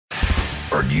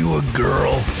Are you a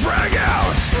girl? Frag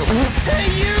out! Hey,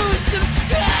 you,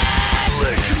 subscribe!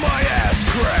 Lick my ass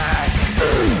crack!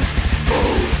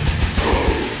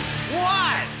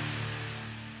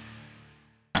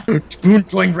 What? Spoon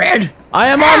join red? I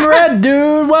am on red,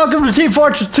 dude! Welcome to Team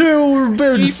Fortress 2! We're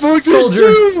building soldier.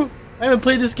 2! I haven't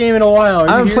played this game in a while.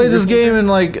 I haven't played this game in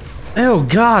like... Oh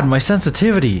god, my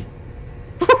sensitivity.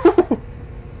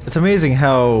 It's amazing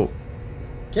how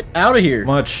Get out of here.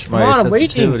 much Come my on, I'm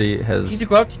sensitivity waiting. has... We need to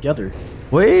go out together.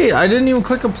 Wait, I didn't even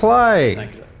click apply.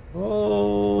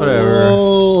 Oh.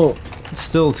 Whatever. It's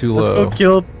still too low.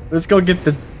 Let's go get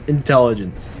the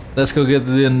intelligence. Let's go get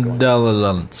the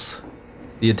intelligence.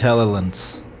 The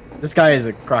intelligence. This guy is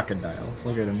a crocodile.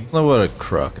 Look at him. Look, what a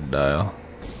crocodile.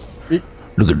 We,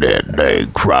 Look at that dang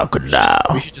crocodile.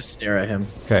 we should just stare at him.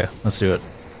 Okay, let's do it.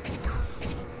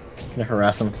 Gonna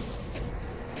harass him.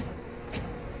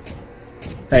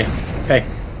 Hey, hey.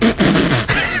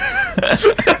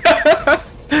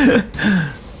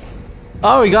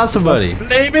 Oh, we got somebody.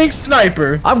 Flaming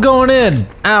sniper. I'm going in.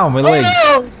 Ow, my legs.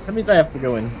 Oh, no! That means I have to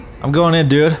go in. I'm going in,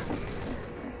 dude.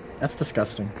 That's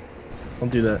disgusting.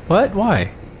 Don't do that. What?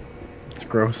 Why? It's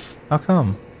gross. How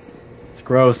come? It's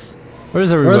gross.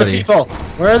 Where's Where are the everybody? people?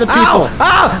 Where are the people? Ow!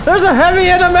 Ow! There's a heavy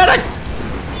and a medic!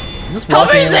 Just Help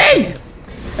walking me, in. Z! Hey,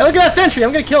 look at that sentry.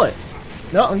 I'm gonna kill it.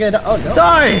 No, I'm gonna die. Oh, no.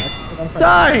 Die!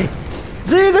 Die!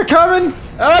 Z, they're coming!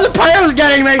 Oh, the pyro's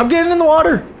getting me! I'm getting in the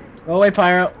water. Go away,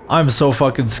 pyro. I'm so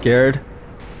fucking scared.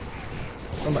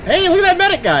 Hey, look at that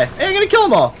medic guy. Hey, I'm gonna kill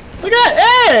them all. Look at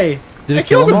that. Hey! Did I you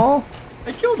kill killed them him. all?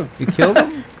 I killed him. You killed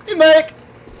them? Hey, medic.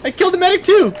 I killed the medic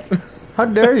too. How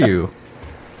dare you?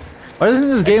 Why doesn't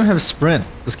this game have sprint?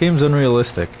 This game's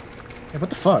unrealistic. Hey, what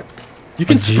the fuck? You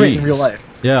can sprint in real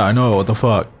life. Yeah, I know. What the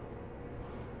fuck?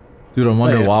 Dude, I'm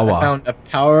under Wait, Wawa. I found a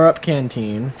power-up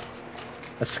canteen.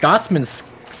 A Scotsman's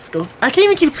scope. I can't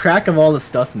even keep track of all this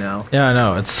stuff now. Yeah, I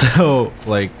know. It's so,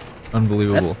 like,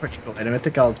 unbelievable. That's a pretty cool item. I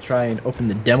think I'll try and open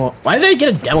the demo. Why did I get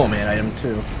a demo man item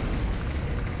too?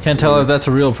 Can't tell if that's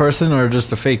a real person or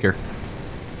just a faker.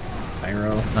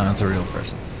 Pyro. No, it's a real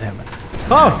person. Damn it.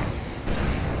 Oh!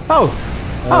 Oh!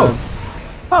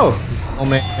 Oh! Oh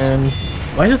man.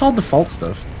 Why is this all default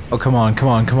stuff? Oh, come on, come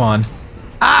on, come on.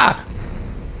 Ah!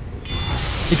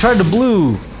 He tried to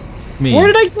blue me. Where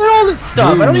did I get all this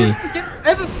stuff? Blue I don't me. even get. I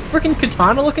have a freaking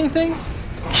katana looking thing.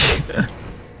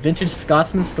 Vintage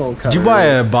Scotsman skull cover. Did you buy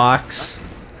a box?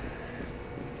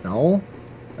 No.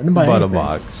 I didn't buy Bought anything. a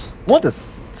box. What this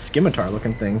scimitar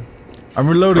looking thing? I'm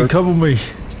reloading, cover me.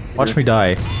 Watch me die.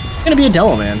 It's gonna be a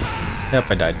demo man.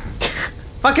 Yep, I died.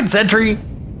 Fucking sentry!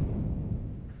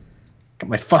 Got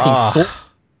my fucking Ah. sword.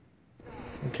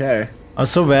 Okay. I'm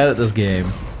so bad at this game.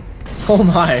 So am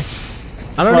I.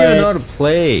 I don't why even know how to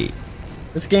play.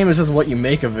 This game is just what you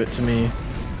make of it to me.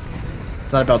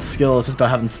 It's not about skill, it's just about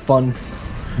having fun.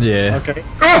 Yeah. Okay.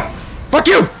 Ah! Fuck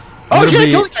you! I'm Oh shit, I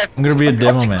gonna killed the guy! I'm gonna be a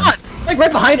demo man. God. Like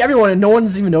right behind everyone and no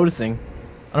one's even noticing.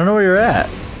 I don't know where you're at.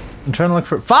 I'm trying to look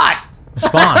for. Fuck!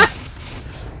 Spawn!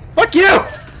 Fuck you!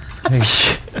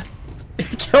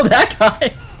 Kill that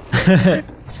guy!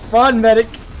 Come on, medic.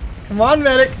 Come on,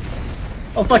 medic.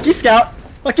 Oh, fuck you, scout.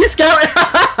 Fuck you, scout.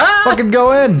 Fucking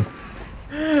go in!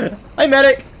 Hi,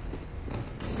 medic.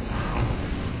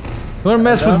 You wanna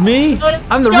mess with me?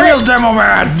 I'm the Got real it. demo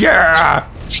man! Yeah!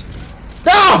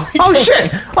 No! Oh shit!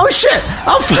 Oh shit!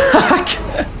 Oh fuck!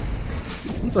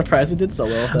 I'm surprised we did so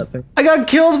well with that thing. I got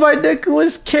killed by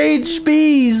Nicolas Cage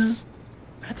bees!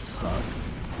 That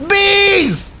sucks.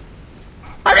 Bees!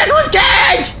 I'm Nicolas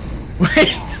Cage!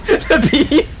 Wait, the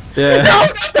bees? Yeah. No,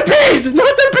 not the bees!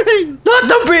 Not the bees! Not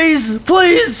the bees!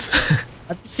 Please!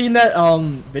 Have you seen that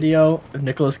video of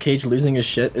Nicolas Cage losing his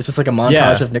shit? It's just like a montage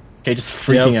Yeah. of Nicolas Cage just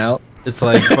freaking Yep. out. It's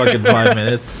like fucking 5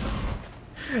 minutes.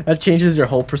 That changes your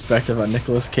whole perspective on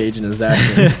Nicolas Cage and his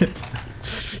acting.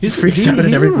 He's, freaks out in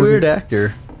he's every a movie. weird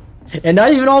actor. And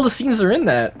not even all the scenes are in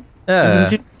that. Yeah.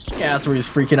 There's a Kick-Ass where he's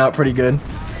freaking out pretty good.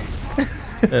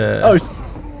 Yeah. Oh,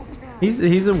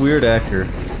 He's a weird actor.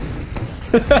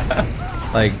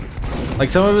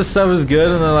 like some of his stuff is good,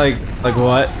 and then like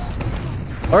what?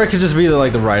 Or it could just be the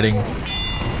writing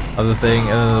of the thing, and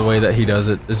then the way that he does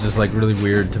it is just like really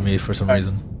weird to me for some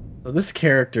reason. so this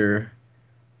character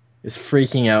is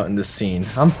freaking out in this scene.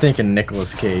 I'm thinking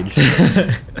Nicolas Cage.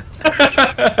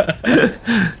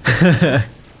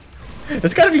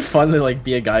 It's gotta be fun to like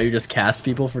be a guy who just casts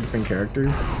people for different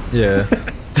characters. Yeah.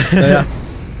 Yeah.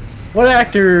 What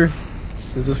actor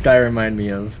does this guy remind me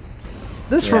of?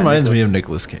 This Yeah, reminds me of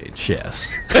Nicolas Cage.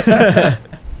 Yes. That's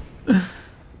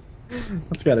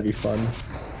gotta be fun.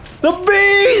 The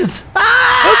bees!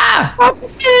 Ah! Oh,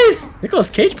 please! Nicolas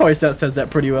Cage probably says that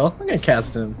pretty well. I'm gonna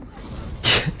cast him.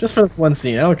 Just for this one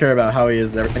scene. I don't care about how he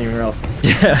is anywhere else.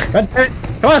 Yeah.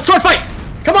 Come on, sword fight!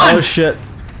 Come on! Oh shit.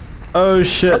 Oh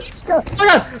shit. Oh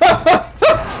god! No!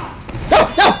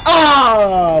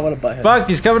 Ah! What a butthead. Fuck,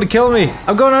 he's coming to kill me.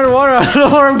 I'm going underwater. I don't know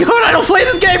where I'm going. I don't play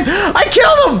this game. I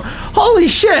killed him. Holy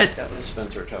shit.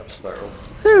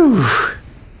 Whew.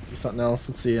 Do something else.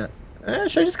 Let's see.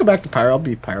 Should I just go back to Pyro? I'll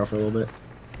be Pyro for a little bit.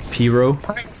 Pyro?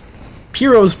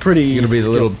 Pyro's pretty. You're gonna be the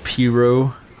little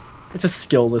Pyro. It's a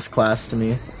skillless class to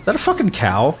me. Is that a fucking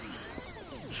cow?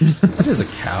 That is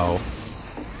a cow.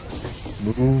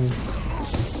 Ooh.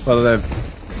 Well,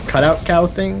 the cutout cow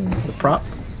thing? The prop?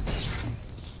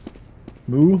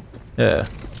 Moo? Yeah.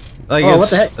 Like Oh, what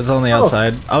the heck? it's on the Oh.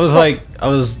 outside. I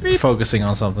was focusing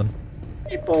on something.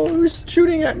 People, who's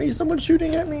shooting at me? Someone's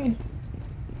shooting at me.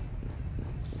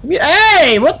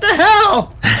 Hey, what the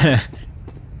hell?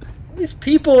 These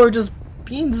people are just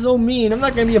being so mean. I'm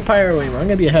not gonna be a pyro anymore. I'm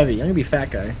gonna be a heavy. I'm gonna be a fat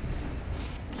guy.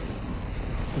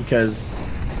 Because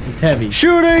he's heavy.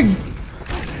 Shooting!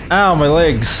 Ow, my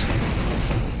legs.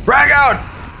 Frag out!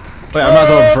 Wait, I'm not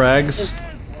throwing frags.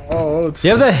 Oh, it's Do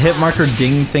you have that hit marker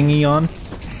ding thingy on?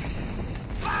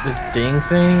 the ding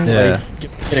thing? Yeah.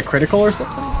 Like, get a critical or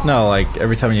something? No, like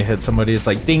every time you hit somebody, it's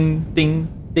like ding, ding,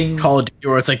 ding. Call of Duty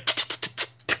where it's like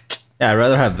Yeah, I'd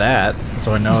rather have that,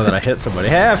 so I know that I hit somebody.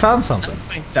 Hey, I found something. that's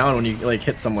the sound when you like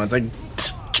hit someone. It's like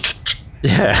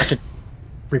Yeah.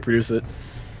 reproduce it.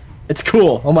 It's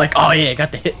cool. I'm like, oh yeah, I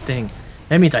got the hit thing.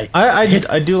 That means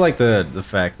I do like the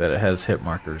fact that it has hit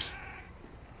markers.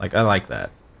 Like, I like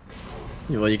that.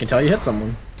 Well, you can tell you hit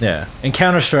someone. Yeah. In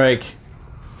Counter-Strike,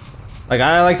 like,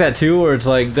 I like that too, where it's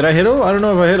like, did I hit him? I don't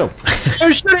know if I hit him.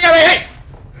 They're shooting at me! Hey!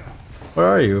 Where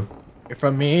are you? You're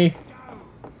from me.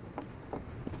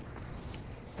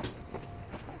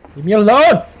 Leave me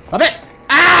alone! Stop it!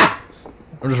 Ah!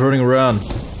 I'm just running around.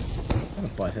 I'm a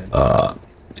butthead.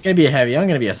 It's gonna be a heavy. I'm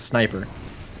gonna be a sniper.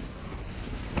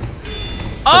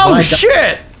 Oh, my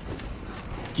shit!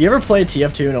 Do you ever play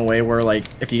TF2 in a way where, like,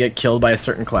 if you get killed by a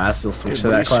certain class, you'll switch to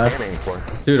that class?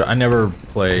 Dude, I never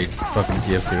play fucking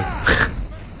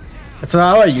TF2. That's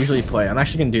not how I usually play. I'm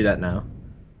actually gonna do that now.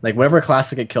 Like, whatever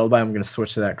class I get killed by, I'm gonna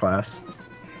switch to that class.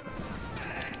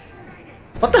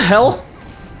 What the hell?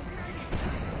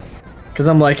 Because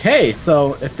I'm like, hey,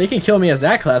 so if they can kill me as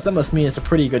that class, that must mean it's a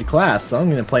pretty good class, so I'm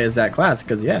gonna play as that class,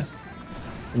 because yeah.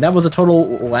 And that was a total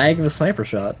lag of a sniper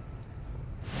shot.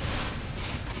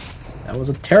 That was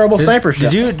a terrible sniper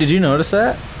shot. Did you notice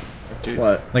that? Dude,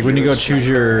 What? Like when you go choose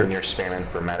your... When you're spamming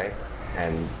for medic,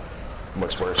 and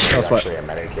what's worse, That's is what- actually a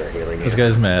medic you're healing This you.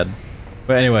 guy's mad.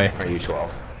 But anyway, Are you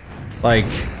 12? like,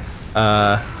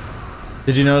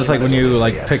 did you notice like when you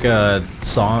like pick a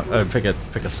song, pick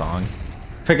a song,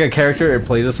 pick a character, it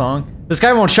plays a song. This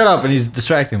guy won't shut up and he's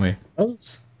distracting me. That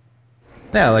was...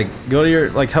 Yeah, like go to your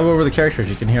like hover over the characters.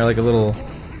 You can hear like a little.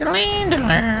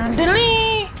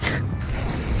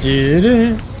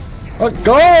 Oh,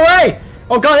 go away!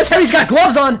 Oh god, this heavy's got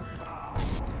gloves on!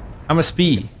 I'm a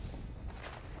spee.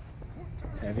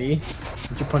 Heavy?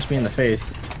 Did you punch me in the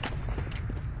face?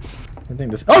 I think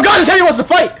this. Oh god, this heavy wants to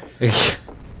fight!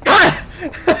 God!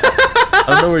 I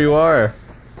don't know where you are.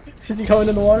 Is he going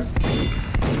in the water?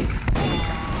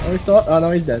 Oh, he's still up? Oh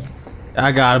no, he's dead.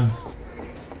 I got him.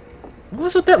 What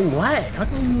was with that lag? How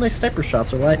come my sniper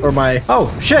shots are lag? Or my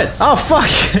Oh shit! Oh fuck!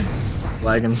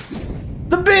 lagging?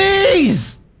 The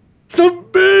bees! The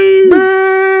bees!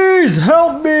 Bees!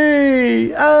 Help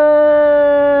me!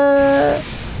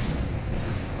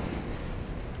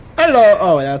 Hello!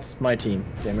 Oh, that's my team.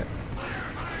 Damn it.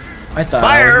 I thought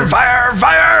I was Fire! gonna-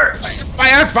 Fire! Fire!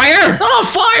 Fire! Fire! Oh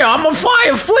fire! I'm on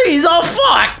fire! Please! Oh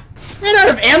fuck! Ran out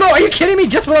of ammo? Are you kidding me?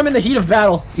 Just when I'm in the heat of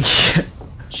battle.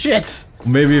 Shit.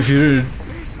 Maybe if you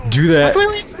do that Why do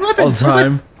I leave all weapons? the Where's my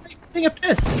time. thing of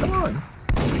piss? Come on.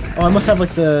 Oh, I must have like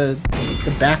the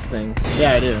back thing.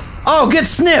 Yeah, I do. Oh, get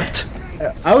snipped!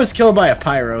 I was killed by a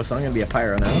pyro, so I'm gonna be a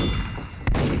pyro now.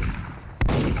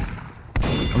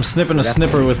 I'm snipping a That's-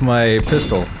 snipper with my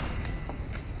pistol.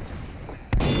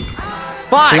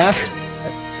 Fuck! Last.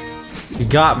 You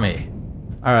got me.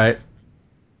 Alright.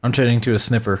 I'm changing to a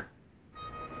snipper.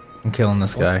 I'm killing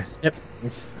this guy. Snip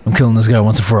things. I'm killing this guy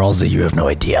once and for all, Z. You have no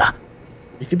idea.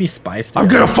 You could be spies I'm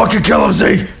together. gonna fucking kill him,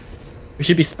 Z! We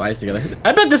should be spies together.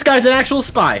 I bet this guy's an actual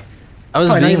spy. I was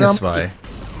Probably not being even a on- spy.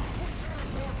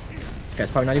 This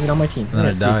guy's probably not even on my team. And then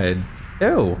I died.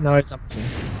 Ew. No, it's on my team.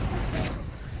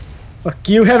 Fuck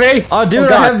you, heavy! Oh, dude,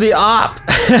 God. I have the op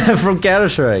from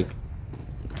Counter-Strike.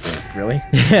 Really?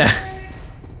 Yeah.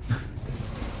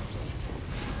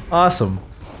 Awesome.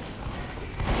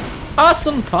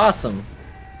 Awesome possum.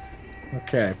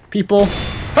 Okay, people.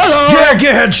 Hello! Yeah,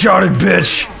 get headshotted,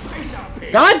 bitch!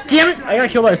 God damn it! I got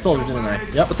killed by a soldier, didn't I?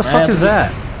 Yep. What the fuck is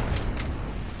that?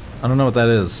 I don't know what that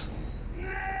is.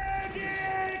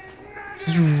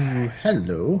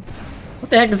 Hello. What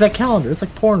the heck is that calendar? It's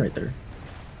like porn right there.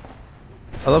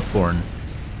 I love porn.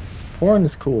 Porn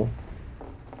is cool.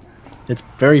 It's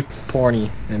very porny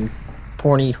and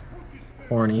porny.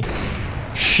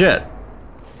 Shit.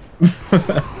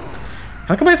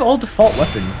 How come I have all default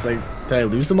weapons? Like, did I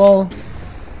lose them all?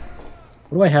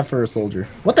 What do I have for a soldier?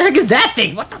 What the heck is that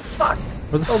thing? What the fuck?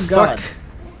 Where the Oh fuck? god.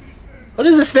 What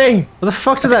is this thing? Where the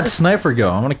fuck did that sniper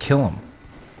go? I'm gonna kill him.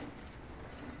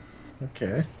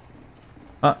 Okay.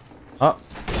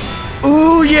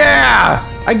 Ooh yeah!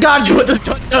 I got You you! what this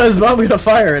gun does, but I'm gonna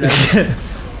fire it at you.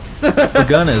 What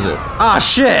gun is it? Ah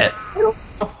shit!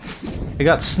 I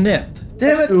got snipped.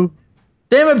 Damn it!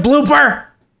 Damn it, blooper!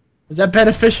 Is that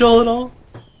beneficial at all?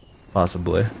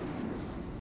 Possibly.